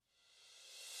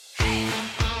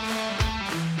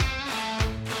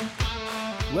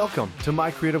Welcome to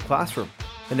My Creative Classroom,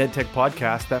 an EdTech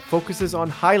podcast that focuses on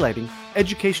highlighting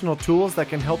educational tools that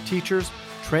can help teachers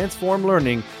transform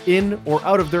learning in or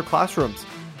out of their classrooms.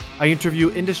 I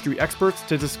interview industry experts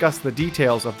to discuss the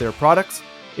details of their products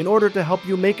in order to help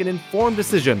you make an informed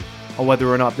decision on whether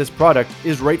or not this product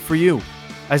is right for you.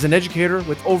 As an educator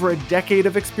with over a decade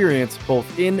of experience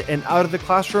both in and out of the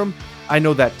classroom, I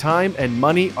know that time and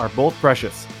money are both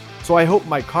precious. So I hope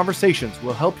my conversations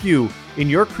will help you in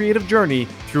your creative journey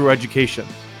through education.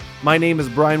 My name is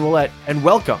Brian Willett, and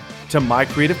welcome to My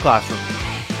Creative Classroom.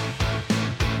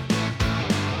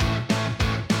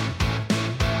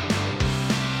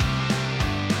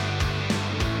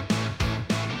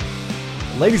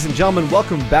 Ladies and gentlemen,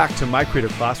 welcome back to My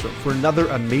Creative Classroom for another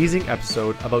amazing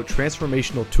episode about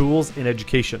transformational tools in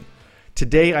education.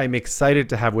 Today, I'm excited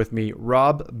to have with me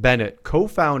Rob Bennett,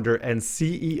 co-founder and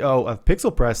CEO of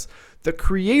PixelPress, the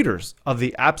creators of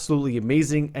the absolutely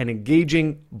amazing and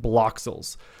engaging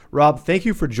Bloxels. Rob, thank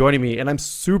you for joining me, and I'm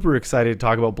super excited to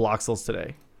talk about Bloxels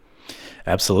today.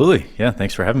 Absolutely. Yeah,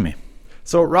 thanks for having me.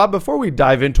 So, Rob, before we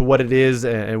dive into what it is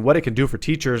and what it can do for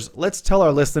teachers, let's tell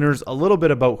our listeners a little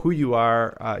bit about who you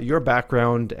are, your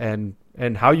background,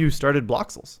 and how you started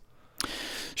Bloxels.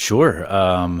 Sure.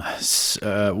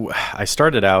 I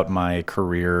started out my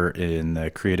career in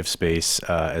the creative space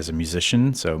as a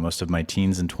musician. So most of my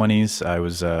teens and 20s, I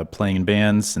was playing in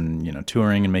bands and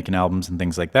touring and making albums and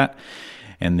things like that.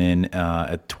 And then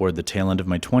toward the tail end of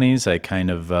my 20s, I kind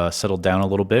of settled down a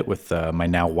little bit with my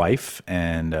now wife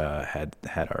and had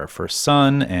our first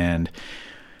son and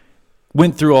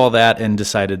went through all that and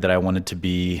decided that I wanted to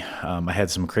be, I had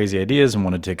some crazy ideas and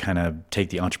wanted to kind of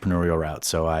take the entrepreneurial route.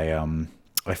 So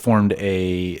I formed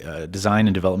a design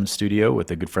and development studio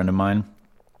with a good friend of mine.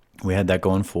 We had that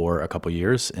going for a couple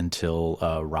years until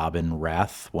Robin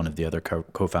Rath, one of the other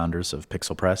co-founders of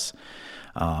PixelPress,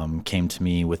 came to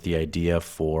me with the idea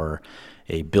for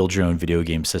a build your own video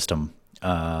game system.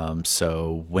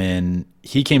 So when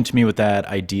he came to me with that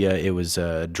idea, it was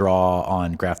a draw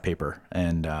on graph paper,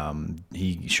 and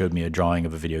he showed me a drawing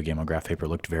of a video game on graph paper. It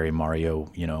looked very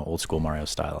Mario, old school Mario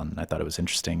style, and I thought it was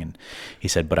interesting. And he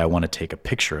said, but I want to take a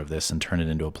picture of this and turn it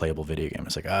into a playable video game. I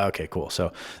was like, oh, okay, cool.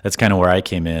 So that's kind of where I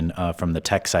came in from the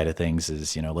tech side of things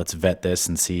is, let's vet this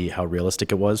and see how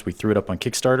realistic it was. We threw it up on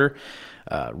Kickstarter,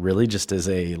 really just as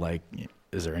a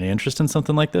is there any interest in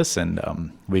something like this? And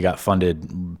we got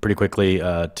funded pretty quickly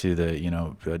to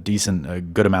the a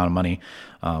good amount of money.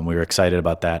 We were excited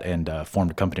about that and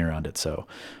formed a company around it. So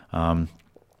I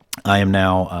am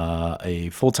now a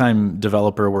full-time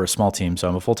developer. We're a small team, so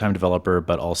I'm a full-time developer,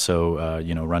 but also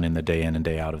running the day in and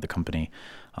day out of the company,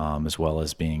 as well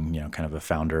as being kind of a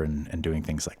founder and doing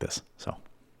things like this. So.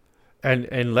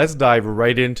 And let's dive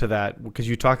right into that, because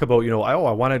you talk about, I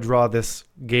want to draw this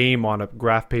game on a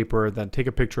graph paper, then take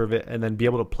a picture of it, and then be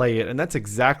able to play it. And that's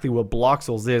exactly what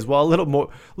Bloxels is. Well, a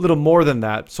little more than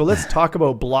that. So let's talk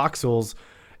about Bloxels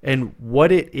and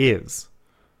what it is.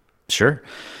 Sure.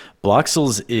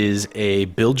 Bloxels is a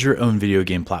build your own video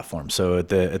game platform. So at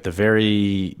the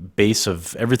very base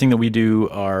of everything that we do,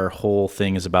 our whole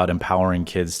thing is about empowering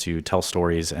kids to tell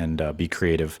stories and be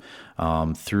creative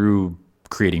through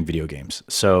creating video games.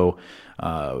 So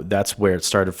that's where it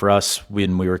started for us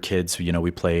when we were kids.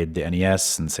 We played the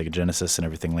NES and Sega Genesis and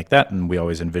everything like that. And we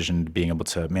always envisioned being able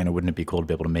to, wouldn't it be cool to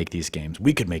be able to make these games?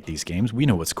 We could make these games. We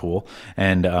know what's cool.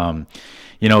 And,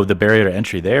 the barrier to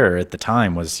entry there at the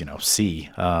time was, C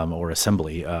or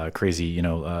assembly, crazy,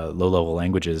 low-level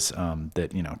languages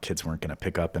that, kids weren't going to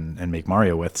pick up and make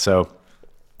Mario with. So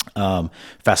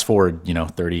fast forward,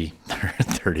 30,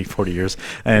 40 years.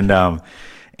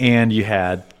 And you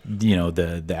had,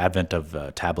 the advent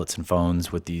of tablets and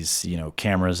phones with these,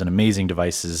 cameras and amazing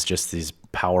devices, just these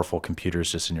powerful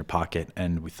computers just in your pocket.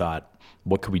 And we thought,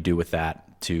 what could we do with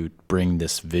that to bring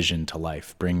this vision to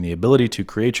life, bring the ability to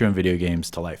create your own video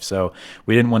games to life? So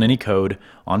we didn't want any code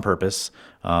on purpose.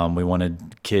 We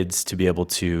wanted kids to be able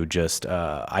to just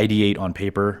ideate on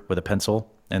paper with a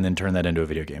pencil and then turn that into a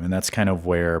video game. And that's kind of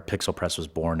where PixelPress was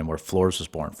born and where Floors was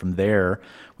born. From there,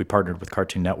 we partnered with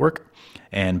Cartoon Network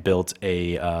and built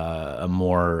a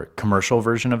more commercial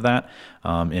version of that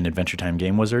in Adventure Time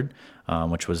Game Wizard,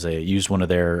 which was used one of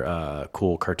their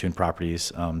cool cartoon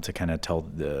properties to kind of tell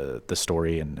the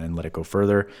story and let it go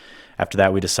further. After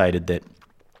that, we decided that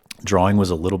drawing was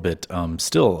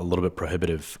still a little bit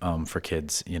prohibitive for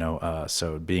kids,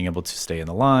 so being able to stay in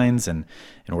the lines, and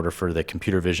in order for the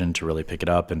computer vision to really pick it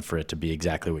up and for it to be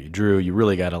exactly what you drew, you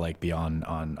really got to be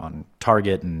on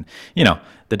target, and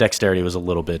the dexterity was a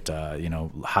little bit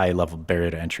high level barrier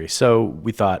to entry. So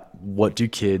we thought, what do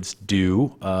kids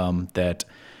do that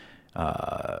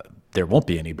there won't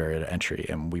be any barrier to entry.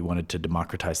 And we wanted to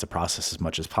democratize the process as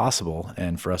much as possible.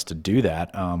 And for us to do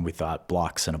that, we thought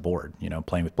blocks and a board,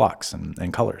 playing with blocks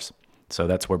and colors. So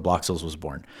that's where Bloxels was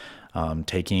born.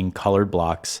 Taking colored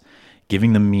blocks,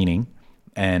 giving them meaning,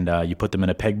 and you put them in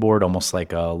a pegboard, almost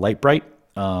like a Lite-Brite,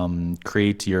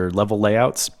 create your level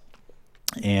layouts.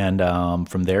 And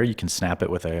from there, you can snap it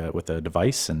with a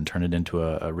device and turn it into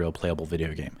a real playable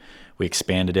video game. We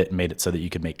expanded it and made it so that you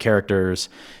could make characters,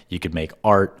 you could make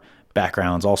art,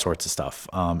 backgrounds, all sorts of stuff.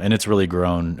 And it's really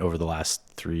grown over the last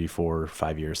 3, 4,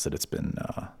 5 years that it's been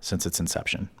since its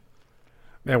inception.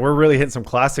 Man, we're really hitting some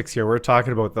classics here. We're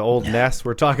talking about the old NES.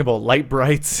 We're talking about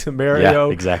Lite-Brites, Mario.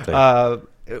 Yeah, exactly.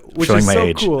 Which Showing is my so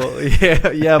age. cool.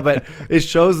 Yeah, but it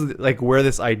shows like where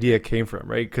this idea came from,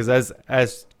 right? Because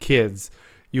as kids,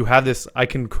 you have this, I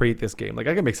can create this game. Like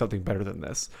I can make something better than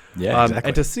this. Yeah, exactly.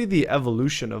 And to see the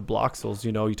evolution of Bloxels,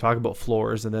 you talk about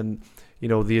floors and then,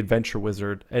 the Adventure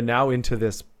Wizard and now into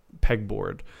this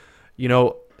pegboard,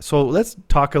 so let's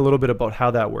talk a little bit about how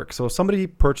that works. So if somebody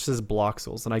purchases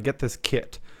Bloxels and I get this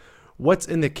kit, what's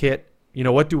in the kit?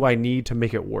 What do I need to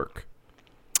make it work?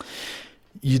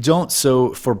 You don't.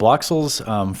 So for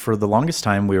Bloxels, for the longest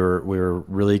time, we were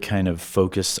really kind of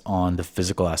focused on the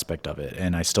physical aspect of it,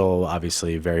 and I still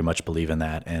obviously very much believe in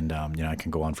that. And I can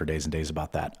go on for days and days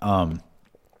about that.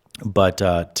 But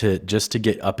to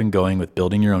get up and going with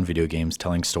building your own video games,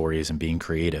 telling stories, and being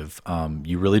creative,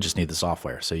 you really just need the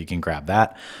software. So you can grab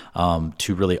that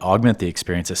to really augment the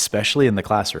experience, especially in the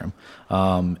classroom.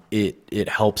 It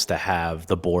helps to have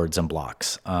the boards and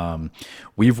blocks.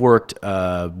 We've worked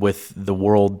with the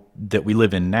world that we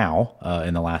live in now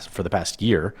for the past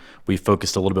year. We've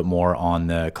focused a little bit more on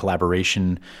the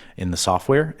collaboration in the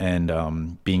software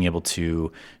and being able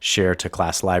to share to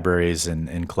class libraries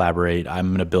and collaborate. I'm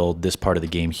going to build this part of the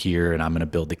game here, and I'm going to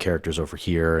build the characters over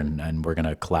here, and we're going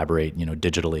to collaborate,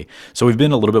 digitally. So we've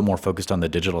been a little bit more focused on the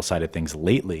digital side of things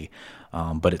lately,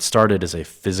 but it started as a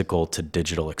physical to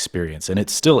digital experience, and it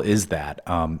still is that.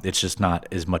 It's just not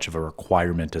as much of a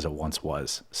requirement as it once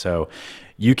was. So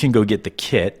you can go get the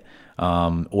kit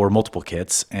or multiple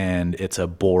kits, and it's a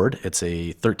board. It's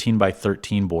a 13 by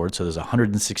 13 board, so there's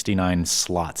 169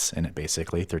 slots in it,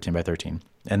 basically 13 by 13,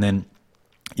 and then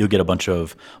you'll get a bunch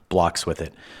of blocks with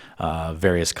it,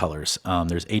 various colors.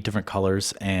 There's 8 different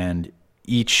colors, and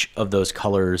each of those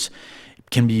colors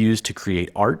can be used to create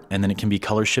art, and then it can be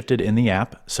color shifted in the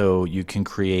app. So you can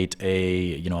create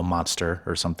a monster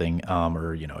or something,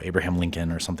 or Abraham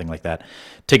Lincoln or something like that.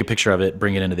 Take a picture of it,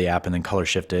 bring it into the app, and then color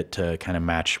shift it to kind of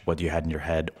match what you had in your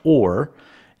head. Or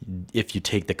if you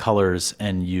take the colors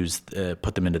and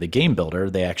put them into the game builder,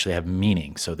 they actually have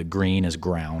meaning. So the green is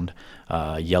ground,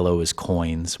 yellow is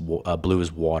coins, blue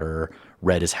is water,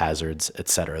 red is hazards,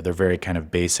 etc. They're very kind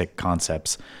of basic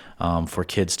concepts for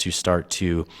kids to start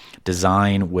to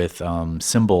design with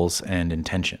symbols and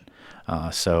intention.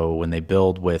 So when they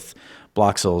build with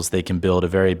Bloxels, they can build a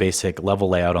very basic level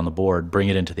layout on the board, bring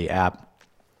it into the app,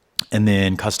 and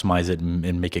then customize it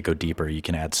and make it go deeper. You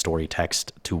can add story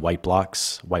text to white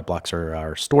blocks. White blocks are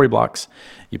our story blocks.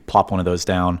 You plop one of those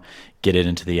down, get it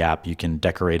into the app. You can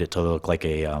decorate it to look like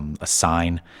a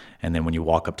sign. And then when you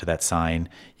walk up to that sign,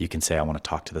 you can say, I want to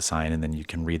talk to the sign. And then you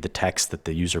can read the text that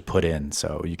the user put in.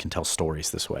 So you can tell stories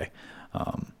this way.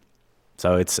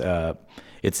 So it's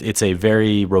a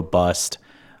very robust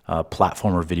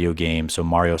platformer video game. So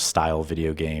Mario style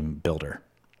video game builder.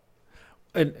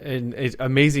 And it's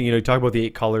amazing, you talk about the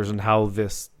 8 colors and how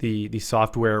the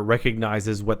software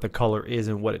recognizes what the color is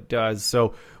and what it does.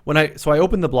 So I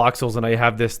open the Bloxels and I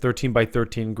have this 13 by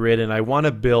 13 grid and I want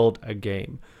to build a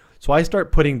game. So I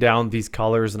start putting down these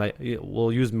colors, and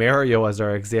we'll use Mario as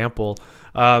our example.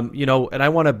 And I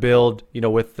want to build,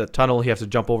 with the tunnel, he has to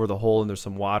jump over the hole and there's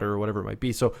some water or whatever it might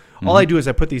be. So all I do is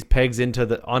I put these pegs onto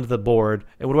the board,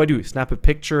 and what do? Snap a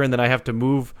picture, and then I have to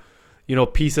move,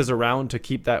 pieces around to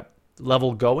keep that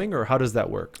level going, or how does that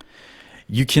work?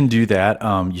 You can do that.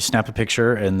 You snap a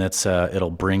picture, and that's it'll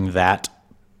bring that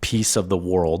piece of the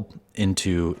world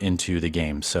into the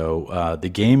game. So the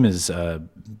game is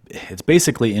it's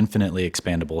basically infinitely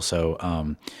expandable.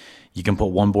 So you can put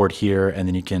one board here, and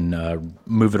then you can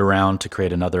move it around to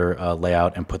create another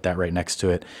layout and put that right next to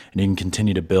it, and you can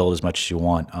continue to build as much as you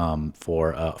want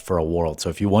for a world. So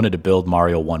if you wanted to build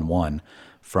Mario 1-1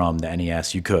 from the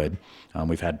NES, you could.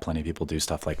 We've had plenty of people do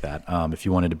stuff like that. If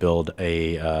you wanted to build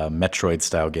a Metroid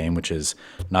style game, which is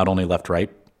not only left right,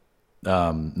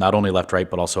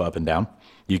 but also up and down,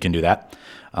 you can do that.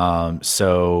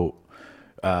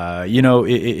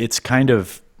 It's kind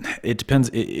of It depends.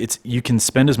 It's you can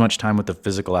spend as much time with the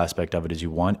physical aspect of it as you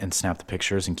want and snap the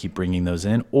pictures and keep bringing those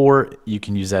in, or you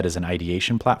can use that as an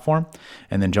ideation platform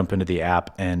and then jump into the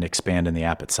app and expand in the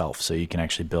app itself. So you can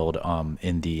actually build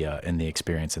in the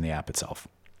experience in the app itself.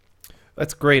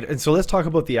 That's great. And so let's talk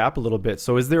about the app a little bit.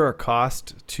 So is there a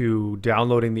cost to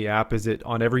downloading the app? Is it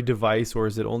on every device, or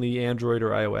is it only Android or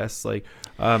iOS? Like,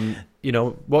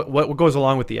 what goes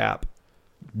along with the app?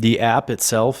 The app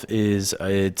itself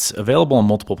it's available on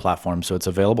multiple platforms. So it's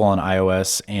available on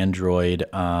iOS, Android,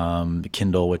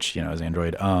 Kindle, which is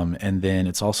Android, and then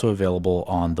it's also available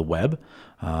on the web.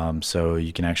 So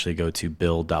you can actually go to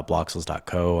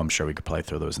build.bloxels.co. I'm sure we could probably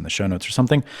throw those in the show notes or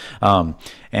something.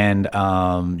 And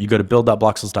you go to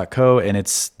build.bloxels.co, and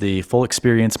it's the full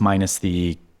experience minus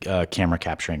the camera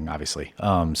capturing, obviously.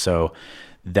 So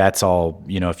that's all,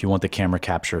 if you want the camera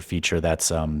capture feature, that's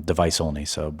device only.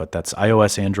 So, but that's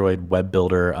iOS, Android, web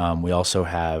builder. We also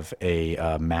have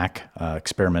a Mac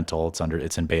experimental.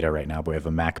 It's in beta right now, but we have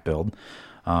a Mac build.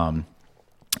 And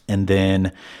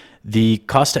then the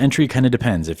cost to entry kind of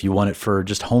depends. If you want it for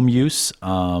just home use,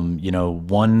 one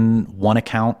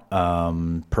account,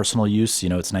 personal use,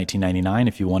 it's $19.99.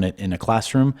 If you want it in a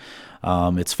classroom,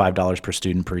 it's $5 per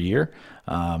student per year.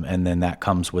 And then that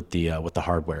comes with the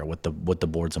hardware, with the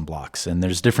boards and blocks. And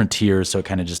there's different tiers, so it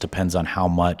kind of just depends on how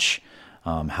much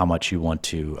you want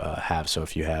to have. So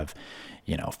if you have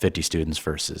 50 students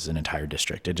versus an entire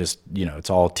district, it just it's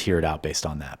all tiered out based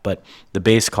on that. But the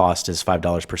base cost is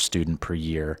 $5 per student per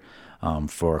year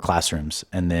for classrooms,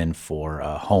 and then for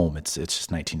home, it's just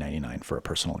 $19.99 for a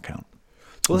personal account.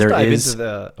 So let's dive into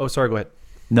the. Oh, sorry. Go ahead.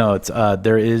 No, it's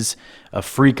there is a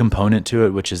free component to it,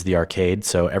 which is the arcade.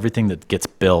 So everything that gets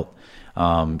built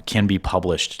can be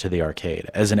published to the arcade.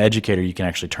 As an educator, you can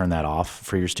actually turn that off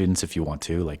for your students if you want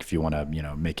to, like if you want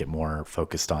to, make it more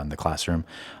focused on the classroom.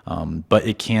 But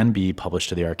it can be published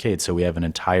to the arcade. So we have an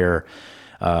entire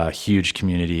huge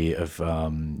community of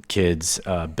kids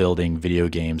building video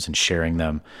games and sharing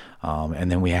them. And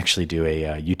then we actually do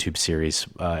a YouTube series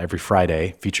every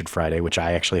Friday, Featured Friday, which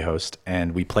I actually host,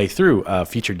 and we play through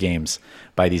featured games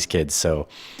by these kids. So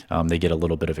they get a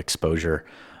little bit of exposure,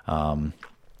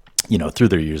 through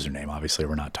their username. Obviously,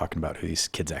 we're not talking about who these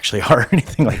kids actually are or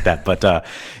anything like that. But,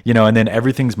 and then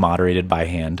everything's moderated by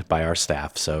hand by our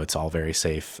staff. So it's all very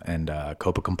safe and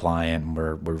COPA compliant. And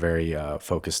we're very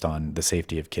focused on the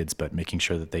safety of kids, but making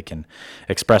sure that they can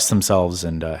express themselves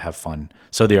and have fun.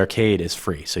 So the arcade is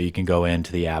free. So you can go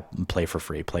into the app and play for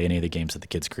free, play any of the games that the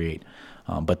kids create.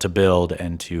 But to build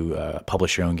and to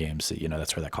publish your own games,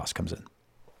 that's where that cost comes in.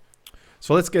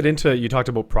 So let's get into, you talked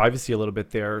about privacy a little bit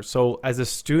there. So as a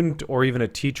student or even a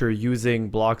teacher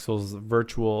using Bloxels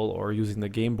Virtual or using the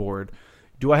game board,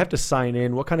 do I have to sign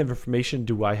in? What kind of information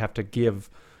do I have to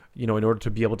give, in order to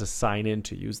be able to sign in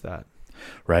to use that?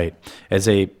 Right. As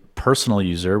a personal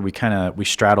user, we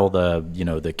straddle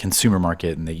the consumer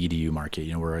market and the EDU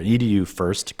market. We're an EDU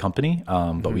first company,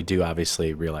 but we do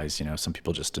obviously realize, some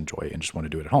people just enjoy and just want to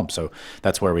do it at home. So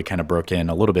that's where we kind of broke in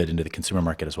a little bit into the consumer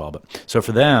market as well. But so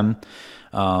for them,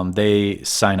 they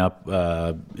sign up,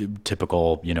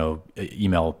 typical,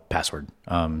 email password,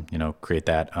 create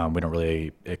that. We don't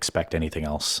really expect anything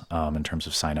else, in terms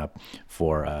of sign up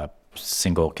for a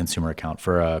single consumer account.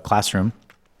 For a classroom,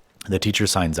 the teacher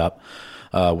signs up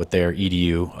with their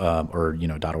edu or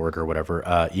 .org or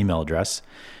whatever email address,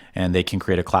 and they can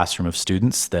create a classroom of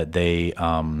students that they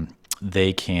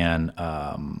can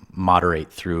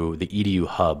moderate through the edu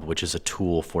hub, which is a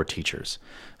tool for teachers.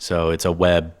 So it's a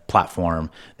web platform.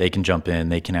 They can jump in,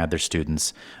 they can add their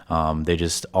students. All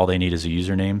they need is a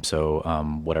username. So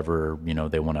whatever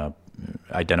they want to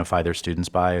identify their students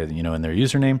by, in their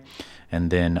username, and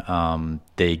then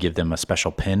they give them a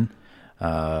special PIN,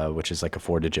 which is like a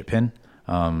 4-digit PIN.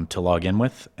 To log in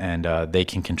with, and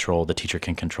the teacher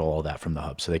can control all that from the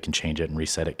hub, so they can change it and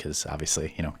reset it, because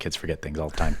obviously kids forget things all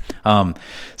the time.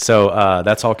 So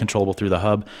that's all controllable through the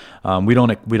hub. We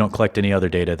don't collect any other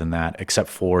data than that except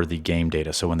for the game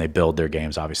data. So when they build their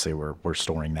games, obviously we're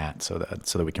storing that so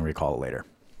that we can recall it later.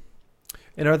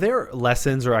 And are there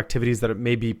lessons or activities that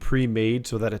may be pre-made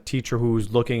so that a teacher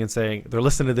who's looking and saying, they're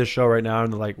listening to this show right now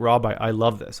and they're like, Rob, I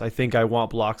love this. I think I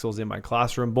want Bloxels in my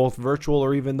classroom, both virtual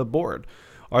or even the board.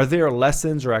 Are there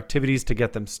lessons or activities to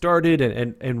get them started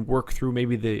and work through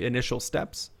maybe the initial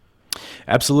steps?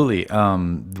 Absolutely.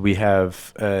 We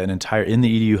have an entire, in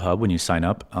the EDU hub, when you sign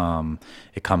up,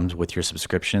 it comes with your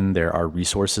subscription. There are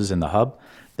resources in the hub.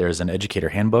 There's an educator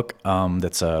handbook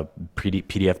that's a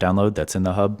PDF download that's in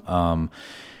the hub.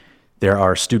 There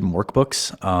are student workbooks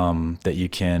that you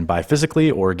can buy physically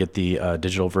or get the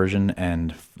digital version,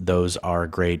 and those are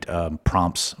great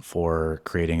prompts for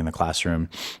creating in the classroom.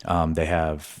 They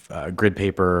have grid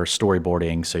paper,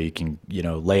 storyboarding, so you can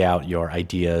lay out your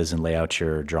ideas and lay out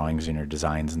your drawings and your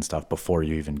designs and stuff before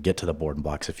you even get to the board and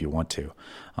blocks if you want to.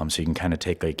 So you can kind of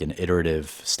take like an iterative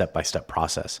step-by-step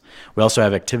process. We also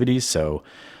have activities, so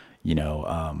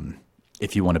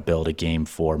if you want to build a game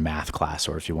for math class,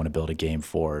 or if you want to build a game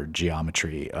for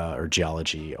geometry or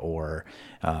geology or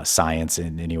science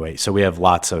in any way. So we have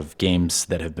lots of games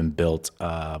that have been built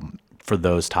for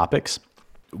those topics.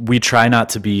 We try not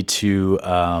to be too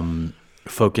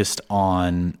focused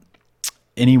on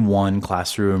any one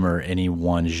classroom or any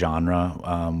one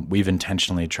genre. We've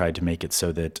intentionally tried to make it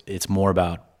so that it's more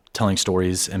about telling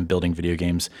stories and building video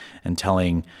games and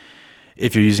telling,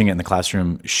 if you're using it in the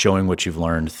classroom, showing what you've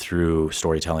learned through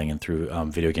storytelling and through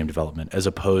video game development, as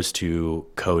opposed to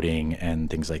coding and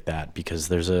things like that, because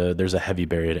there's a heavy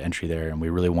barrier to entry there, and we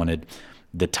really wanted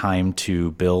the time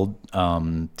to build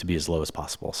to be as low as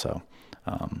possible. So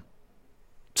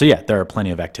yeah, there are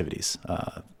plenty of activities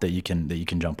that you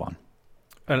can jump on.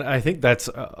 And I think that's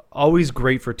always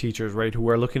great for teachers, right, who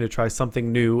are looking to try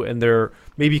something new, and they're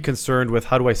maybe concerned with,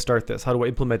 how do I start this? How do I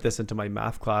implement this into my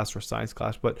math class or science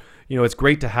class? But, it's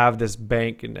great to have this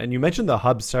bank. And you mentioned the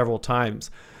hub several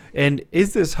times. And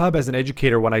is this hub, as an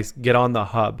educator, when I get on the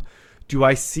hub, do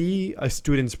I see a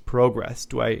student's progress?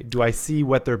 Do I see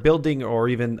what they're building, or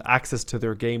even access to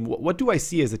their game? What do I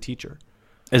see as a teacher?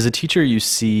 As a teacher, you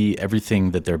see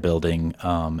everything that they're building,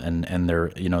 and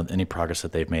their any progress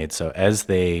that they've made. So as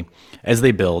they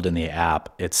build in the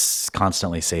app, it's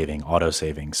constantly saving, auto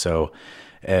saving. So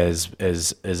as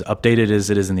updated as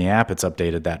it is in the app, it's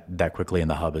updated that quickly in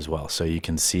the hub as well. So you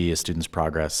can see a student's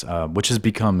progress, which has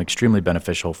become extremely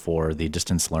beneficial for the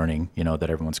distance learning that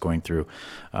everyone's going through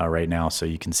right now. So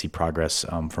you can see progress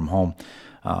from home.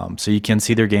 So you can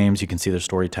see their games, you can see their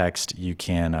story text, you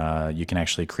can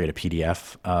actually create a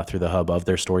PDF through the hub of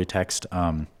their story text.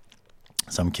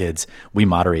 Some kids, we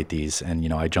moderate these, and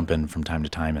I jump in from time to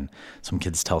time, and some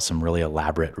kids tell some really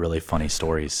elaborate, really funny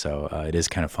stories. So it is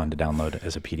kind of fun to download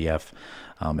as a PDF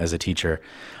as a teacher.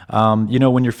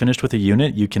 When you're finished with a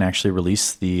unit, you can actually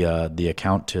release the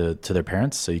account to their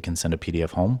parents, so you can send a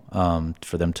PDF home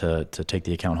for them to take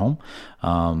the account home.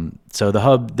 So the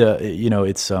hub,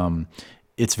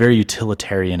 it's very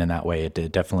utilitarian in that way.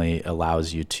 It definitely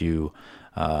allows you to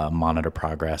monitor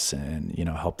progress and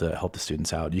help the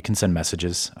students out. You can send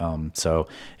messages. So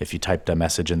if you typed a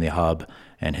message in the hub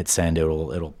and hit send,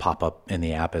 it'll pop up in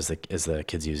the app as the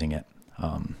kid's using it.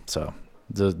 So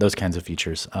those kinds of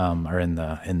features are in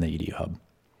the EDU hub.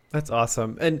 That's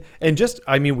awesome. And just,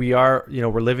 we are,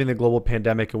 we're living the global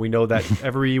pandemic, and we know that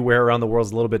everywhere around the world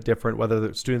is a little bit different, whether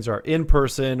the students are in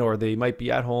person or they might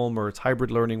be at home, or it's hybrid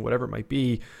learning, whatever it might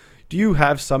be. Do you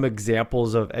have some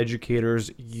examples of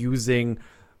educators using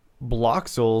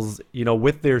Bloxels,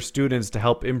 with their students to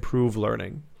help improve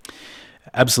learning?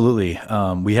 Absolutely.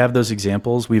 We have those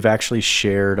examples. We've actually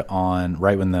shared on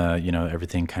right when the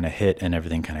everything kind of hit and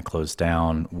everything kind of closed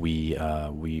down. We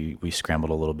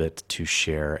scrambled a little bit to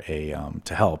share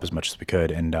to help as much as we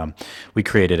could, and we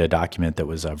created a document that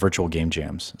was virtual game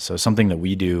jams. So something that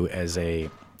we do as a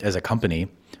company,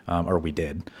 or we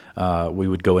did. We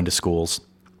would go into schools,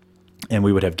 and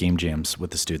we would have game jams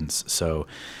with the students. So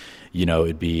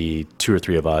it'd be 2 or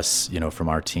 3 of us, from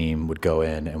our team would go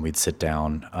in, and we'd sit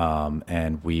down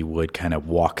and we would kind of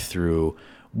walk through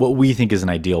what we think is an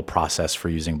ideal process for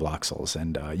using Bloxels.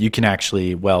 And you can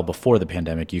actually, before the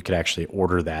pandemic, you could actually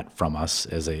order that from us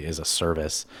as a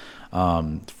service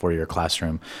for your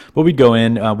classroom. But we'd go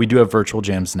in, we do have virtual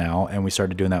jams now, and we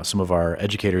started doing that with some of our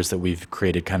educators that we've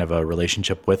created kind of a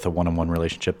relationship with, a one-on-one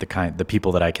relationship, the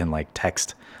people that I can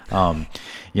text, so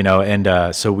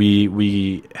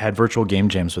we had virtual game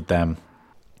jams with them.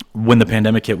 When the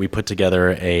pandemic hit, we put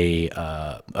together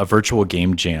a virtual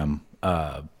game jam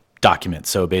document.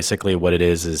 So basically what it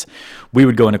is we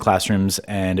would go into classrooms,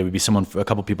 and it would be a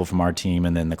couple people from our team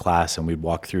and then the class, and we'd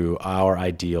walk through our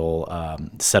ideal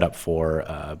setup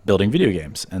for building video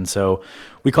games. And so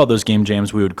we called those game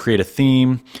jams. We would create a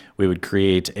theme, we would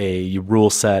create a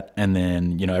rule set, and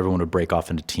then everyone would break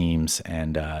off into teams,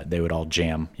 and they would all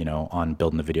jam on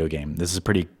building the video game. This is a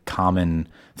pretty common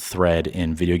thread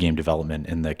in video game development,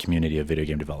 in the community of video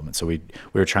game development. So we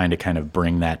were trying to kind of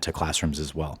bring that to classrooms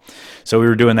as well. So we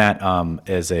were doing that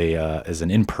as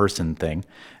an in-person thing.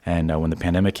 And when the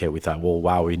pandemic hit, we thought, well,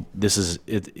 wow, you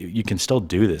can still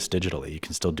do this digitally. You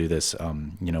can still do this,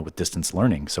 with distance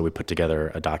learning. So we put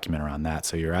together a document around that.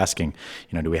 So you're asking,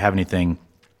 do we have anything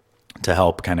to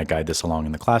help kind of guide this along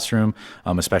in the classroom,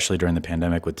 especially during the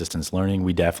pandemic with distance learning.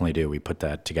 We definitely do. We put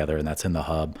that together, and that's in the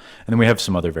hub. And then we have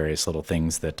some other various little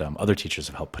things that other teachers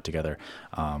have helped put together.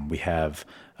 We have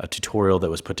a tutorial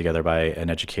that was put together by an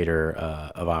educator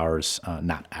of ours,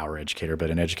 not our educator,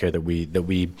 but an educator that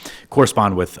we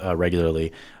correspond with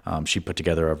regularly. She put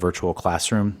together a virtual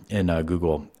classroom in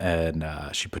Google, and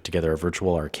she put together a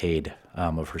virtual arcade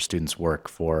of her students' work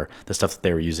for the stuff that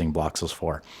they were using Bloxels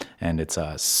for. And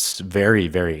it's very,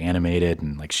 very animated,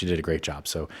 and like she did a great job.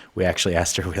 So we actually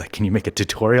asked her, can you make a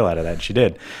tutorial out of that? And she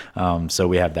did. So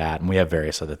we have that, and we have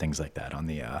various other things like that on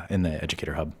the in the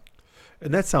Educator Hub.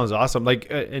 And that sounds awesome.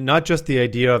 And not just the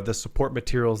idea of the support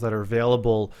materials that are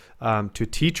available to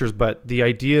teachers, but the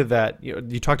idea that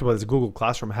you talked about this Google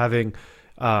Classroom having,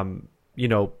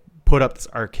 put up this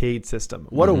arcade system.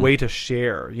 What a way to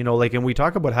share, and we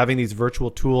talk about having these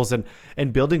virtual tools and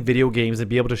building video games and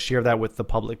be able to share that with the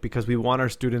public, because we want our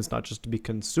students not just to be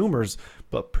consumers,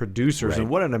 but producers. Right. And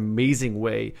what an amazing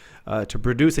way to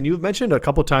produce. And you've mentioned a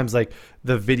couple of times, like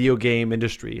the video game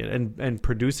industry and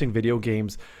producing video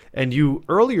games. And you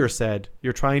earlier said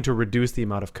you're trying to reduce the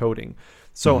amount of coding.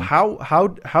 So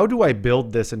how do I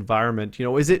build this environment?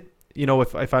 Is it,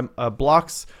 if I'm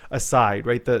blocks aside,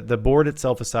 right, the board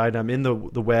itself aside, I'm in the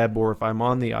web, or if I'm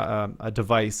on the a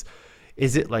device,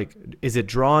 is it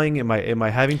drawing? Am I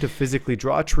having to physically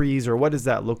draw trees, or what does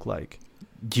that look like?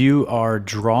 You are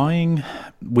drawing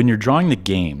when you're drawing the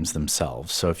games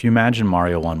themselves. So if you imagine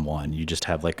Mario 1-1, you just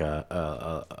have like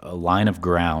a line of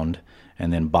ground,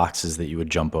 and then boxes that you would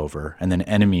jump over, and then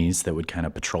enemies that would kind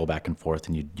of patrol back and forth,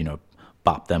 and you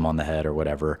bop them on the head or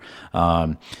whatever.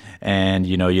 And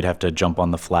you'd have to jump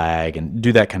on the flag and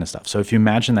do that kind of stuff. So if you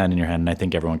imagine that in your head, and I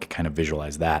think everyone can kind of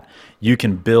visualize that, you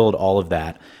can build all of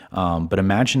that, but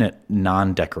imagine it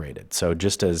non-decorated. So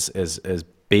just as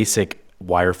basic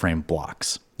wireframe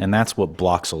blocks. And that's what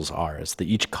Bloxels are, is that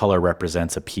each color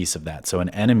represents a piece of that. So an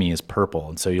enemy is purple.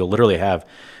 And so you'll literally have,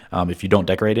 if you don't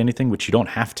decorate anything, which you don't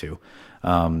have to,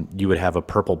 you would have a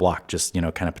purple block just,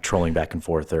 kind of patrolling back and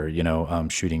forth, or,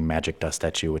 shooting magic dust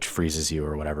at you, which freezes you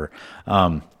or whatever.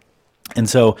 And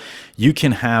so you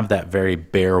can have that very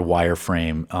bare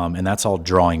wireframe, and that's all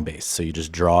drawing based. So you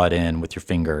just draw it in with your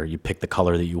finger, you pick the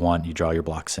color that you want, you draw your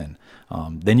blocks in.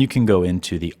 Then you can go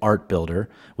into the art builder,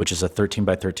 which is a 13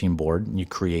 by 13 board, and you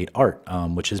create art,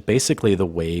 which is basically the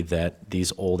way that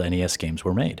these old NES games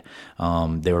were made.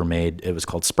 They were made, it was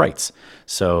called sprites.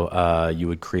 So you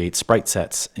would create sprite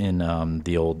sets in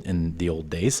the old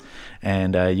days,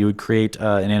 and you would create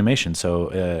an animation.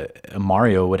 So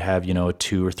Mario would have, a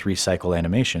 2 or 3 cycle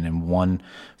animation, and one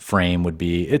frame would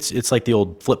be, it's like the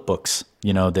old flip books,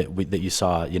 that you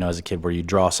saw, as a kid, where you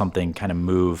draw something, kind of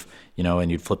move,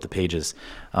 and you'd flip the pages.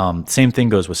 Same thing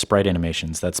goes with sprite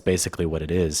animations. That's basically what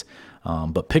it is.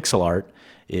 But pixel art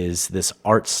is this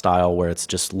art style where it's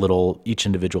just each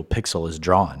individual pixel is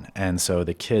drawn. And so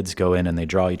the kids go in and they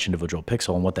draw each individual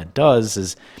pixel. And what that does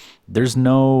is there's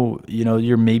no,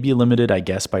 you're maybe limited, I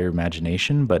guess, by your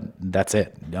imagination, but that's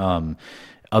it.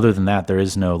 Other than that, there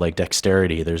is no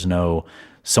dexterity. There's no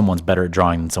someone's better at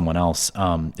drawing than someone else.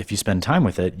 If you spend time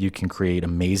with it, you can create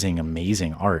amazing,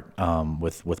 amazing art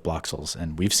with Bloxels.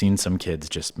 And we've seen some kids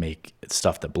just make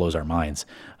stuff that blows our minds.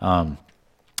 And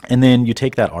then you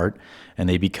take that art and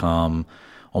they become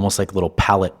almost like little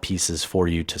palette pieces for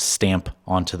you to stamp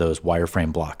onto those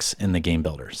wireframe blocks in the game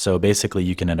builder. So basically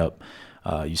you can end up,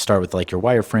 you start with your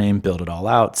wireframe, build it all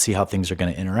out, see how things are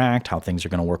going to interact, how things are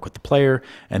going to work with the player,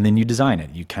 and then you design it.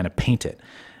 You kind of paint it.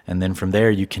 And then from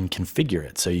there, you can configure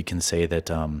it. So you can say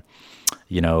that,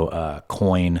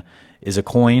 coin is a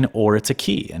coin or it's a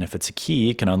key. And if it's a key,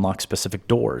 it can unlock specific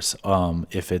doors.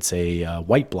 If it's a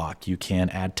white block, you can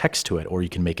add text to it, or you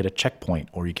can make it a checkpoint,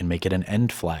 or you can make it an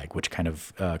end flag, which kind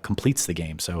of completes the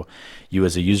game. So you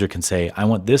as a user can say, I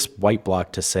want this white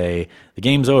block to say, the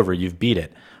game's over, you've beat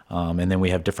it. And then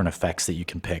we have different effects that you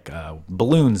can pick.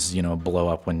 Balloons, blow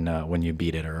up when you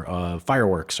beat it, or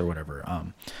fireworks or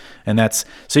whatever. And that's,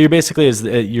 so you're basically,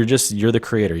 you're the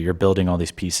creator. You're building all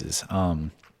these pieces. So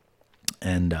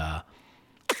we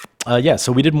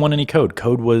didn't want any code.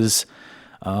 Code was,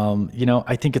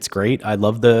 I think it's great. I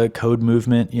love the code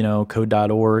movement,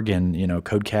 code.org and,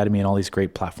 Codecademy and all these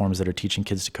great platforms that are teaching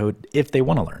kids to code if they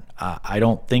want to learn. I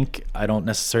don't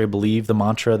necessarily believe the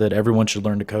mantra that everyone should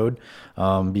learn to code,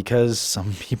 because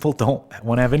some people don't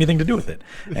want to have anything to do with it,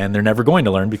 and they're never going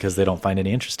to learn because they don't find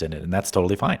any interest in it, and that's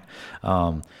totally fine.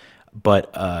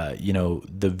 But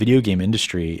the video game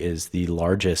industry is the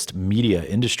largest media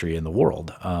industry in the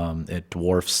world. It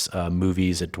dwarfs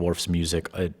movies, it dwarfs music.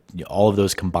 All of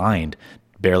those combined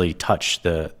barely touch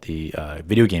the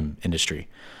video game industry.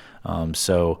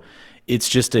 So it's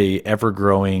just a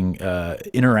ever-growing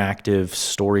interactive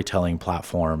storytelling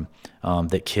platform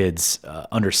that kids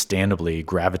understandably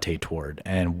gravitate toward.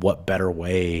 And what better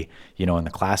way, in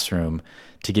the classroom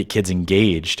to get kids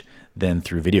engaged than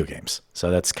through video games? So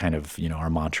that's kind of, our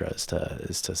mantra is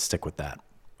to stick with that.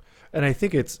 And I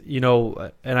think it's,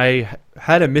 and I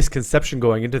had a misconception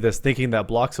going into this, thinking that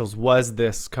Bloxels was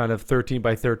this kind of 13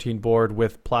 by 13 board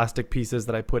with plastic pieces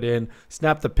that I put in,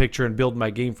 snap the picture, and build my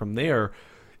game from there.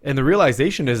 And the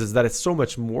realization is that it's so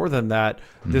much more than that.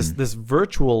 This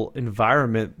virtual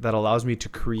environment that allows me to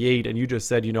create, and you just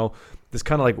said, this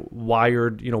kind of like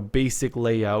wired, basic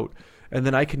layout, and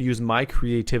then I can use my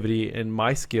creativity and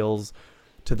my skills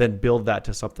to then build that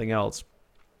to something else.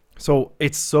 So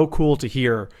it's so cool to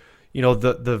hear,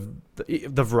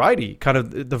 the variety, kind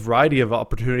of the variety of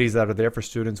opportunities that are there for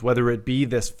students, whether it be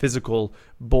this physical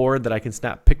board that I can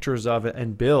snap pictures of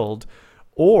and build,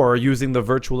 or using the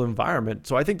virtual environment.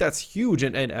 So I think that's huge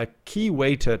and a key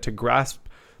way to grasp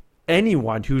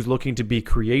anyone who's looking to be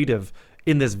creative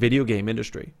in this video game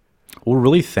industry. We're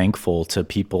really thankful to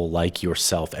people like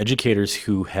yourself, educators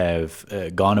who have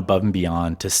gone above and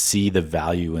beyond to see the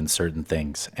value in certain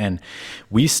things. And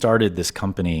we started this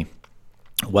company,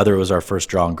 whether it was our first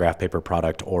draw and graph paper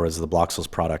product or as the Bloxels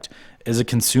product, as a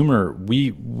consumer,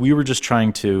 we were just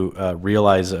trying to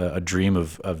realize a dream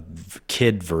of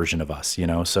kid version of us,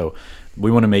 So we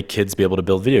want to make kids be able to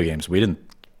build video games. We didn't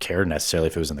care necessarily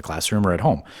if it was in the classroom or at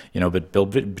home,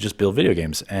 but just build video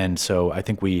games. And so I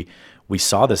think we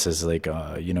saw this as like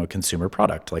a consumer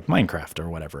product like Minecraft or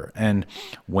whatever. And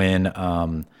when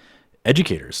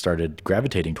educators started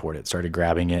gravitating toward it, started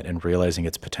grabbing it and realizing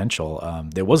its potential,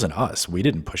 it wasn't us. We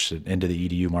didn't push it into the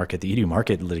EDU market. The EDU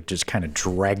market just kind of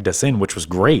dragged us in, which was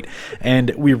great.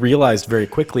 And we realized very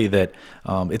quickly that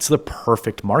it's the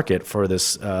perfect market for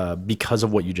this because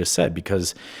of what you just said,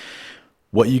 because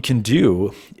what you can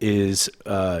do is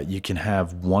you can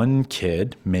have one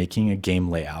kid making a game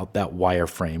layout, that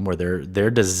wireframe, where they're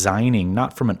designing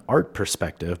not from an art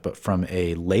perspective, but from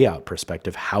a layout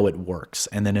perspective, how it works.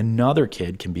 And then another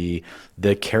kid can be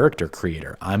the character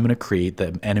creator. I'm going to create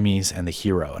the enemies and the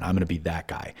hero, and I'm going to be that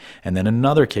guy. And then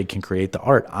another kid can create the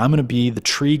art. I'm going to be the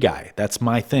tree guy. That's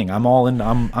my thing.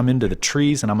 I'm into the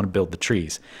trees, and I'm going to build the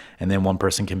trees. And then one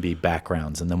person can be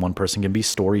backgrounds, and then one person can be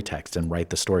story text and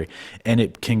write the story. And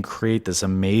it can create this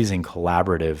amazing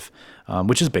collaborative,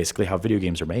 which is basically how video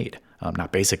games are made.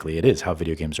 Not basically, it is how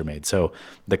video games are made. So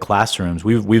the classrooms,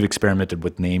 we've experimented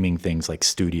with naming things like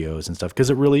studios and stuff,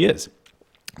 because it really is.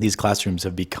 These classrooms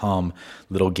have become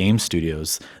little game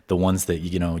studios, the ones that,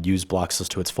 use Bloxels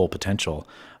to its full potential.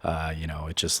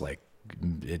 It's just like,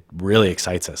 it really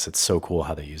excites us. It's so cool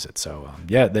how they use it. So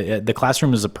the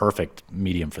classroom is a perfect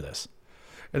medium for this.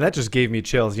 And that just gave me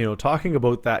chills, talking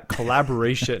about that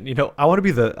collaboration. I want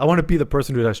to be the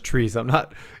person who does trees. I'm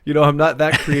not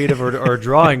that creative or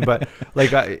drawing, but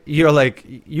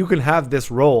you can have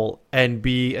this role and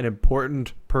be an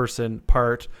important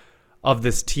part of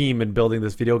this team in building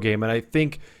this video game. And I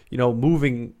think,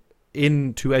 moving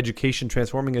into education,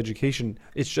 transforming education,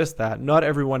 it's just that not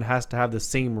everyone has to have the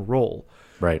same role.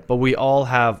 Right. But we all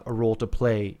have a role to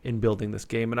play in building this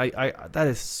game. And I that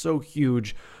is so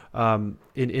huge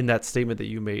in that statement that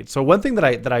you made. So one thing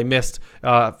that I missed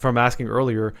from asking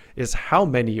earlier is how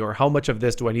many or how much of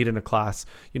this do I need in a class?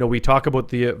 We talk about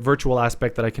the virtual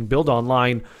aspect that I can build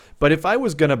online, but if I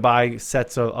was going to buy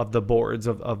sets of the boards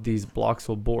of these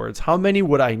Bloxel boards, how many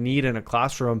would I need in a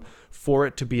classroom for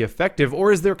it to be effective?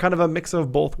 Or is there kind of a mix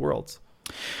of both worlds?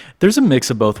 There's a mix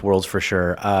of both worlds for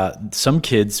sure. Some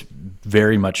kids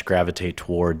very much gravitate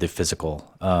toward the physical,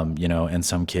 and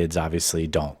some kids obviously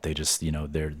don't. They just,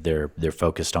 they're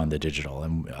focused on the digital.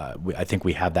 And I think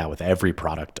we have that with every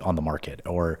product on the market,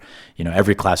 or,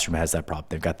 every classroom has that problem.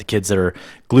 They've got the kids that are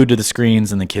glued to the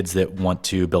screens and the kids that want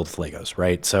to build with Legos,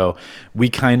 right? So we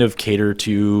kind of cater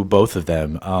to both of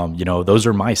them. Those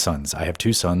are my sons. I have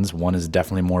two sons. One is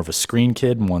definitely more of a screen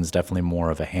kid, and one's definitely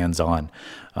more of a hands-on.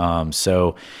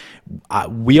 So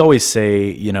we always say,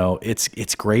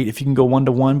 it's great if you can go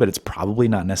one-to-one, but it's probably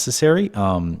not necessary.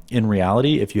 In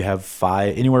reality, if you have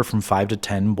anywhere from 5 to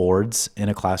 10 boards in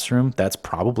a classroom, that's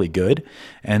probably good.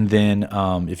 And then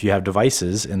if you have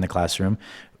devices in the classroom,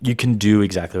 you can do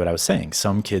exactly what I was saying.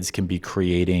 Some kids can be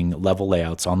creating level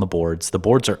layouts on the boards. The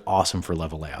boards are awesome for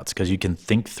level layouts because you can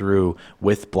think through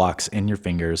with blocks in your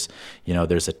fingers.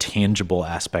 There's a tangible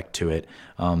aspect to it.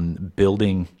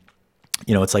 Building,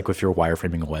 it's like if you're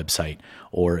wireframing a website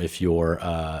or if you're,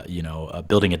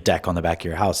 building a deck on the back of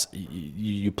your house,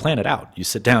 you plan it out. You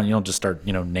sit down, you don't just start,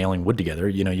 nailing wood together,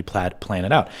 you plan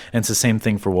it out. And it's the same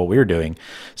thing for what we're doing.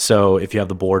 So if you have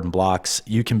the board and blocks,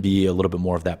 you can be a little bit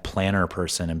more of that planner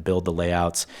person and build the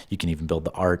layouts. You can even build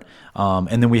the art.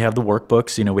 And then we have the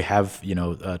workbooks, we have,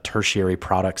 tertiary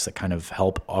products that kind of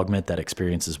help augment that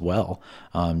experience as well.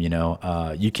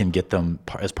 You can get them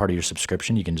as part of your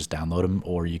subscription. You can just download them,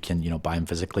 or you can, buy them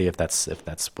physically if that's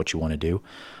what you want to do.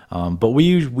 But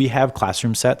we have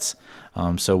classroom sets.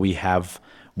 So we have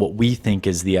what we think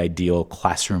is the ideal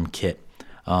classroom kit.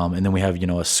 And then we have,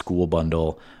 a school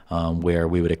bundle, where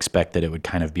we would expect that it would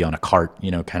kind of be on a cart,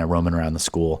 kind of roaming around the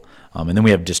school. And then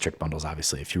we have district bundles,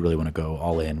 obviously, if you really want to go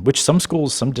all in, which some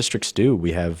districts do.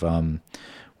 We have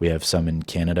some in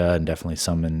Canada and definitely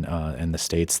some in the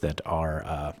States that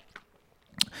are,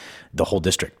 the whole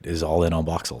district is all in on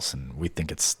Bloxels, and we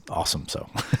think it's awesome. So,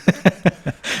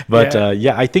 but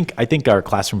I think our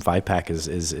Classroom 5-pack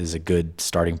is a good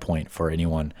starting point for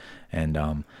anyone. And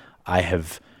I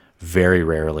have very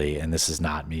rarely, and this is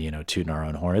not me, tooting our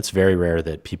own horn, it's very rare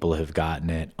that people have gotten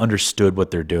it, understood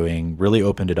what they're doing, really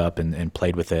opened it up and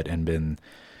played with it,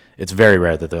 it's very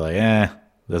rare that they're like,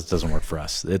 this doesn't work for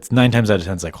us. It's 9 times out of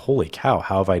 10, it's like, holy cow,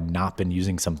 how have I not been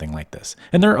using something like this?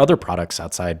 And there are other products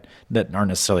outside that aren't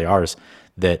necessarily ours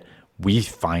that we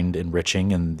find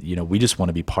enriching, and, we just want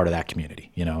to be part of that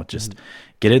community, just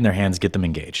get it in their hands, get them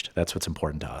engaged. That's what's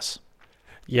important to us.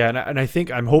 Yeah, and I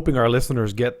think I'm hoping our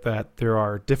listeners get that there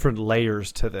are different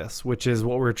layers to this, which is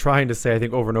what we're trying to say, I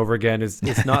think, over and over again, is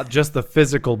it's not just the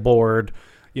physical board,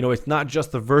 it's not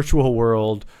just the virtual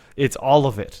world, it's all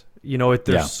of it.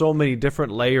 There's so many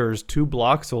different layers to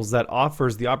Bloxels that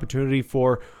offers the opportunity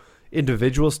for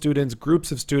individual students,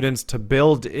 groups of students to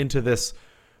build into this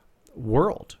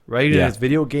world, right? Yeah. And it's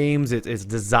video games, it's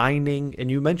designing, and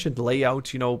you mentioned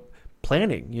layout,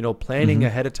 planning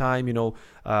ahead of time,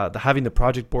 having the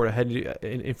project board ahead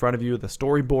in front of you, the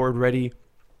storyboard ready.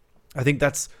 I think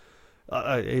that's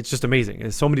it's just amazing.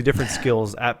 There's so many different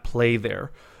skills at play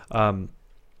there.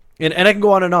 And I can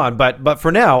go on and on, but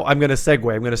for now, I'm going to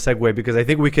segue because I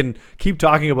think we can keep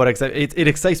talking about it. It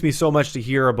excites me so much to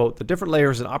hear about the different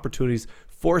layers and opportunities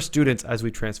for students as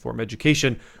we transform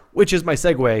education, which is my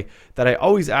segue that I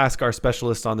always ask our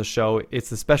specialists on the show. It's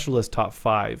the specialist top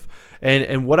 5.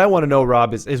 And what I want to know,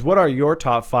 Rob, is what are your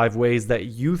top 5 ways that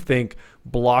you think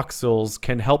Bloxels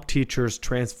can help teachers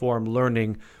transform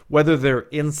learning, whether they're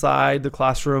inside the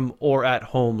classroom or at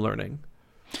home learning?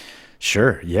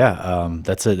 Sure. Yeah.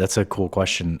 That's a cool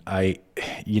question. I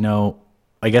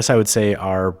guess I would say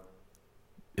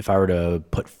if I were to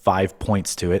put 5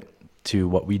 points to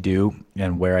what we do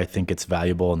and where I think it's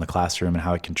valuable in the classroom and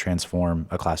how it can transform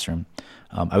a classroom,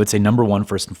 I would say number 1,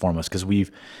 first and foremost, because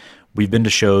we've been to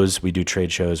shows, we do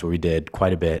trade shows where we did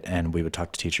quite a bit, and we would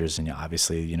talk to teachers, and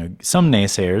obviously, some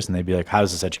naysayers, and they'd be like, "How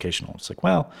is this educational?" It's like,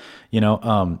 well,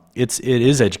 it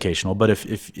is educational, but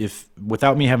if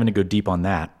without me having to go deep on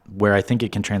that, where I think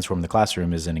it can transform the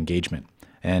classroom is in engagement.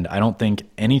 And I don't think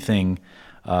anything,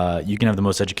 you can have the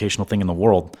most educational thing in the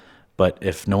world, but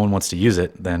if no one wants to use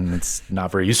it, then it's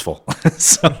not very useful.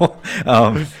 So,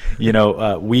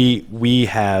 we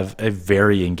have a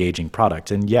very engaging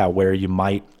product, and where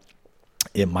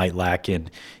it might lack in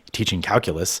teaching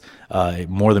calculus, it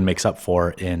more than makes up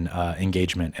for in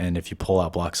engagement. And if you pull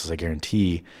out Bloxels, I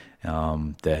guarantee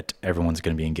that everyone's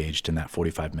going to be engaged in that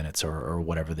 45 minutes or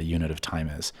whatever the unit of time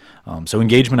is. So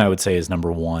engagement, I would say, is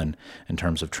number 1 in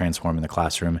terms of transforming the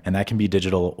classroom, and that can be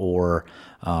digital or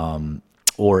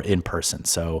in person.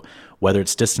 So whether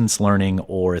it's distance learning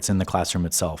or it's in the classroom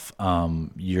itself,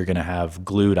 you're going to have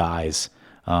glued eyes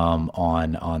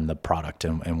on the product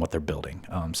and what they're building.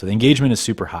 So the engagement is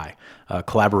super high.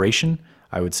 Collaboration,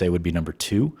 I would say, would be number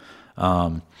 2.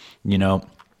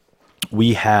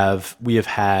 We have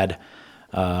had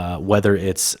whether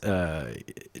it's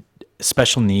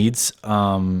special needs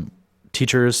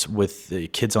teachers with the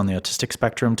kids on the autistic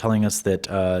spectrum telling us that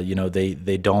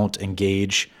they don't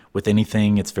engage with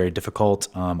anything. It's very difficult.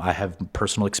 I have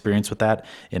personal experience with that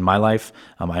in my life.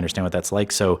 I understand what that's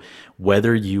like. So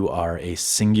whether you are a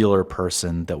singular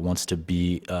person that wants to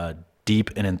be deep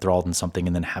and enthralled in something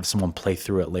and then have someone play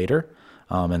through it later,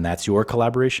 and that's your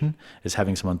collaboration, is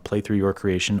having someone play through your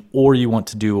creation, or you want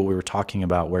to do what we were talking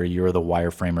about where you're the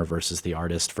wireframer versus the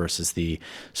artist versus the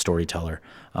storyteller.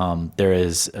 There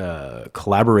is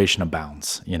collaboration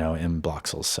abounds, in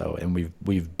Bloxels. So, and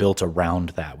we've built around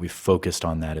that. We've focused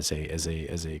on that as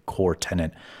a core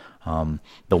tenet.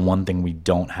 The one thing we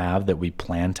don't have that we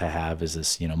plan to have is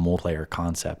this, multiplayer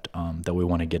concept that we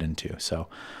want to get into. So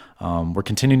we're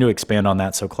continuing to expand on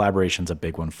that. So collaboration's a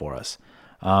big one for us.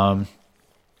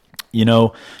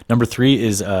 Number three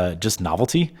is just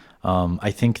novelty.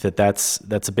 I think that's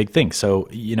a big thing. So,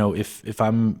 if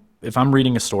I'm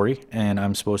reading a story and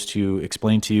I'm supposed to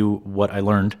explain to you what I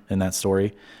learned in that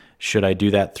story, should I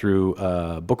do that through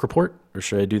a book report or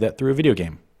should I do that through a video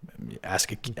game?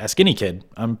 Ask any kid.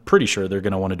 I'm pretty sure they're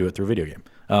going to want to do it through a video game.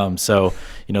 So,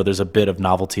 there's a bit of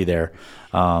novelty there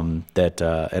and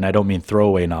I don't mean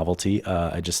throwaway novelty.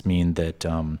 I just mean that,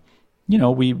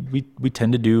 we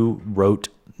tend to do rote,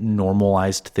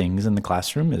 normalized things in the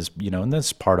classroom and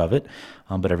that's part of it.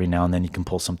 But every now and then you can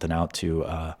pull something out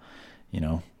to,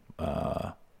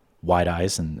 wide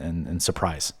eyes and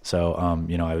surprise. So,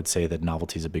 I would say that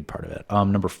novelty is a big part of it.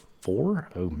 Number 4,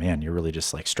 oh man, you're really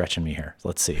just like stretching me here.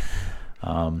 Let's see.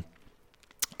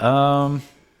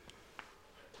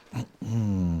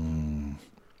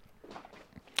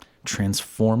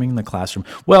 Transforming the classroom.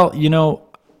 Well,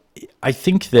 I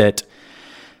think that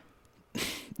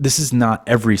this is not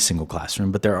every single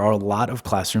classroom, but there are a lot of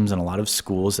classrooms and a lot of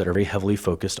schools that are very heavily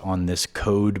focused on this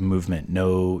code movement.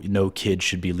 No kid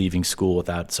should be leaving school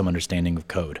without some understanding of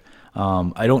code.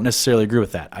 I don't necessarily agree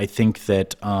with that. I think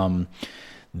that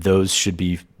those should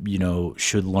be,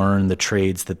 should learn the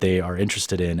trades that they are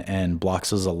interested in, and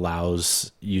Bloxels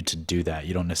allows you to do that.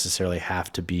 You don't necessarily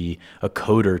have to be a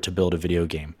coder to build a video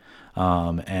game.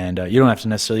 And you don't have to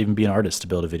necessarily even be an artist to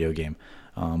build a video game.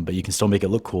 But you can still make it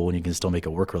look cool and you can still make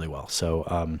it work really well.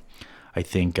 So I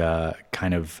think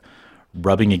kind of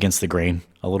rubbing against the grain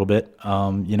a little bit,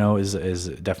 is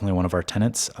definitely one of our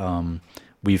tenets.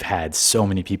 We've had so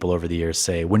many people over the years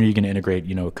say, when are you going to integrate,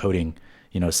 coding,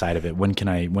 side of it? When can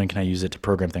I use it to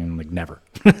program things? I'm like, never.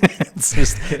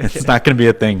 it's not going to be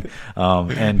a thing.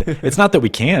 And it's not that we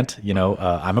can't,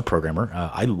 I'm a programmer.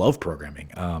 I love programming.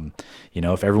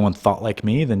 If everyone thought like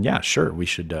me, then yeah, sure. We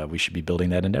should be building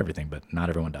that into everything, but not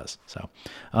everyone does. So,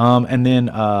 and then,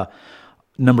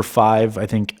 number 5, I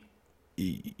think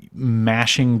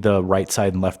mashing the right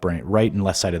and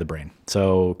left side of the brain.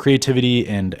 So creativity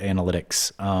and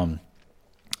analytics.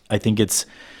 I think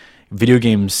video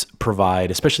games provide,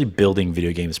 especially building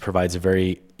video games, provides a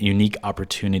very unique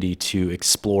opportunity to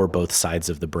explore both sides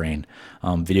of the brain.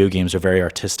 Video games are very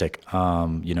artistic.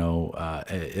 At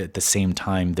the same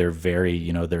time, they're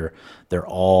very, they're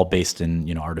all based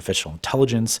in, artificial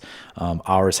intelligence.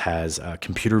 Ours has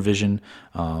computer vision.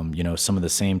 Some of the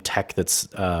same tech that's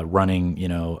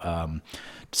running,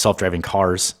 self-driving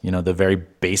cars. The very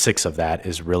basics of that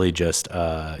is really just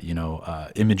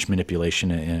image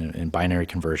manipulation and binary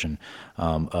conversion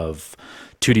of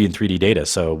 2D and 3D data.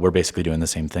 So we're basically doing the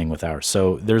same thing with ours.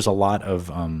 So there's a lot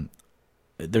of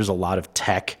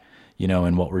tech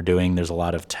in what we're doing. There's a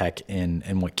lot of tech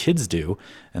in what kids do,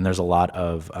 and there's a lot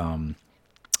of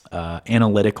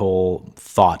analytical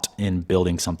thought in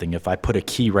building something. If I put a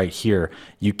key right here,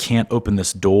 you can't open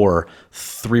this door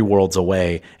 3 worlds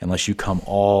away unless you come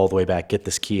all the way back, get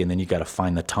this key, and then you got to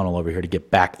find the tunnel over here to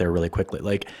get back there really quickly.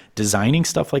 Like designing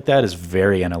stuff like that is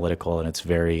very analytical, and it's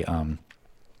very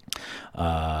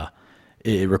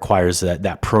it requires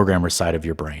that programmer side of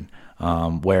your brain.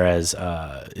 Whereas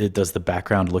it does the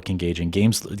background look engaging.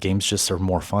 Games just are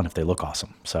more fun if they look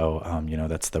awesome. So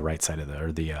that's the right side of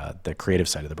the creative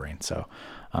side of the brain. So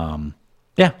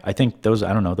I think those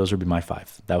would be my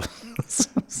 5. That was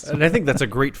and I think that's a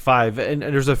great 5. And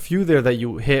there's a few there that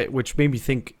you hit, which made me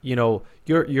think,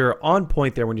 you're on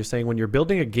point there when you're saying when you're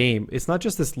building a game, it's not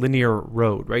just this linear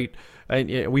road, right?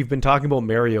 And we've been talking about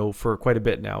Mario for quite a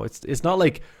bit now. It's not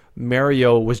like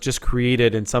Mario was just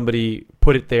created and somebody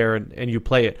put it there and you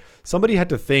play it. Somebody had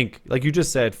to think, like you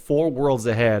just said, 4 worlds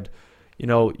ahead.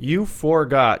 You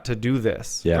forgot to do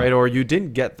this, right? Or you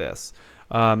didn't get this.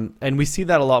 And we see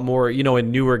that a lot more,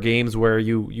 in newer games where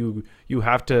you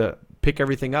have to pick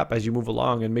everything up as you move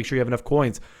along and make sure you have enough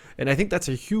coins. And I think that's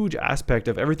a huge aspect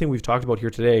of everything we've talked about here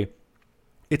today.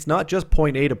 It's not just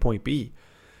point A to point B.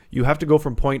 You have to go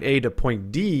from point A to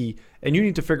point D, and you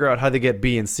need to figure out how to get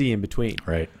B and C in between.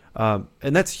 Right. And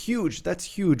that's huge. That's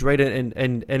huge, right?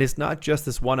 And it's not just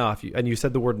this one-off. And you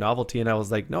said the word novelty, and I was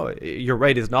like, no, you're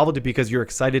right. It's novelty because you're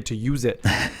excited to use it.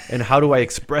 And how do I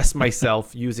express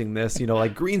myself using this?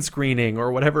 Like green screening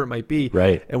or whatever it might be.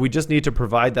 Right. And we just need to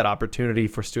provide that opportunity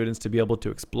for students to be able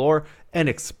to explore and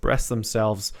express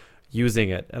themselves using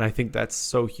it. And I think that's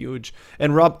so huge.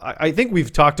 And Rob, I think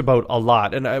we've talked about a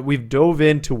lot, and we've dove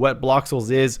into what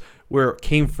Bloxels is, where it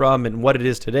came from, and what it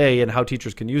is today, and how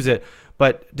teachers can use it.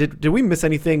 But did we miss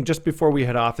anything just before we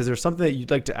head off? Is there something that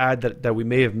you'd like to add that we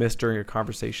may have missed during your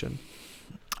conversation?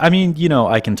 I mean,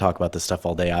 I can talk about this stuff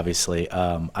all day, obviously.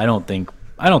 I don't think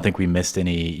we missed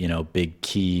any, big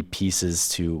key pieces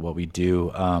to what we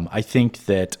do. I think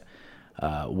that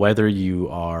whether you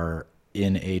are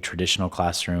in a traditional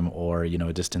classroom or,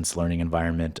 a distance learning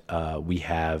environment, we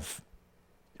have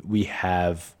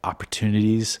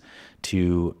opportunities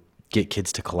to get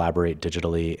kids to collaborate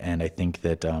digitally. And I think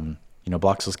that,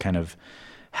 Bloxels kind of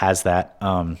has that.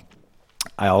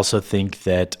 I also think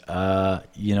that,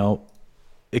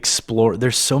 explore,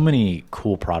 there's so many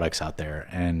cool products out there.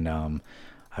 And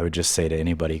I would just say to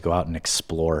anybody, go out and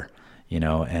explore,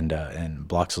 and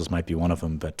Bloxels might be one of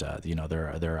them, but, there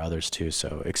are others too.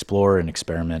 So explore and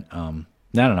experiment. I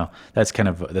don't know. That's kind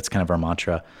of our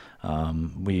mantra.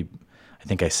 I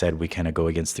think I said we kind of go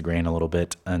against the grain a little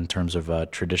bit in terms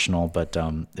of traditional, but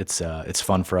it's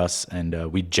fun for us,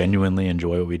 and we genuinely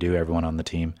enjoy what we do, everyone on the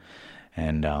team,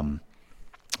 and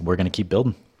we're going to keep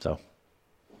building. So.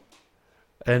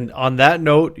 And on that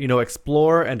note,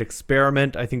 explore and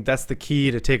experiment. I think that's the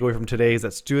key to take away from today, is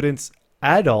that students,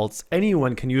 adults,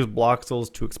 anyone can use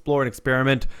Bloxels to explore and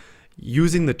experiment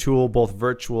using the tool, both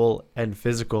virtual and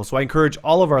physical. So I encourage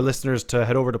all of our listeners to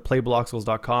head over to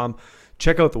playbloxels.com,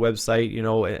 check out the website,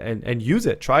 and use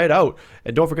it, try it out.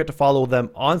 And don't forget to follow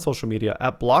them on social media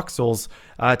at Bloxels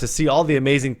to see all the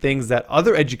amazing things that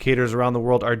other educators around the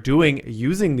world are doing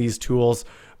using these tools,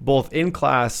 both in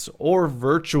class or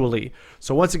virtually.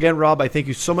 So once again, Rob, I thank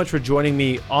you so much for joining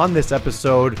me on this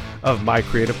episode of My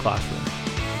Creative Classroom.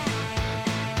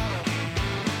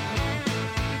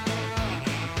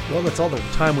 Well, that's all the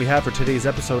time we have for today's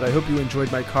episode. I hope you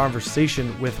enjoyed my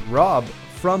conversation with Rob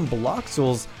from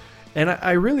Bloxels. And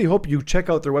I really hope you check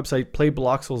out their website,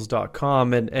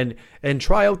 playbloxels.com, and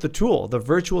try out the tool, the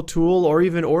virtual tool, or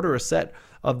even order a set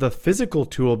of the physical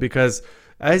tool, because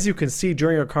as you can see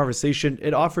during our conversation,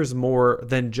 it offers more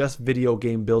than just video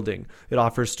game building. It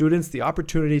offers students the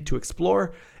opportunity to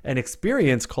explore and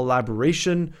experience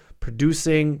collaboration,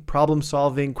 producing, problem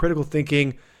solving, critical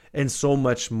thinking, and so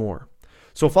much more.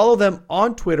 So follow them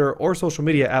on Twitter or social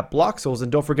media at Bloxels, and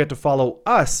don't forget to follow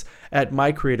us at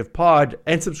My Creative Pod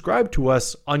and subscribe to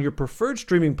us on your preferred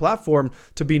streaming platform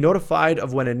to be notified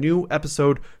of when a new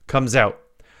episode comes out.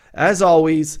 As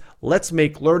always, let's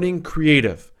make learning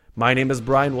creative. My name is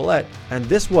Brian Willett, and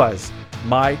this was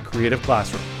My Creative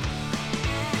Classroom.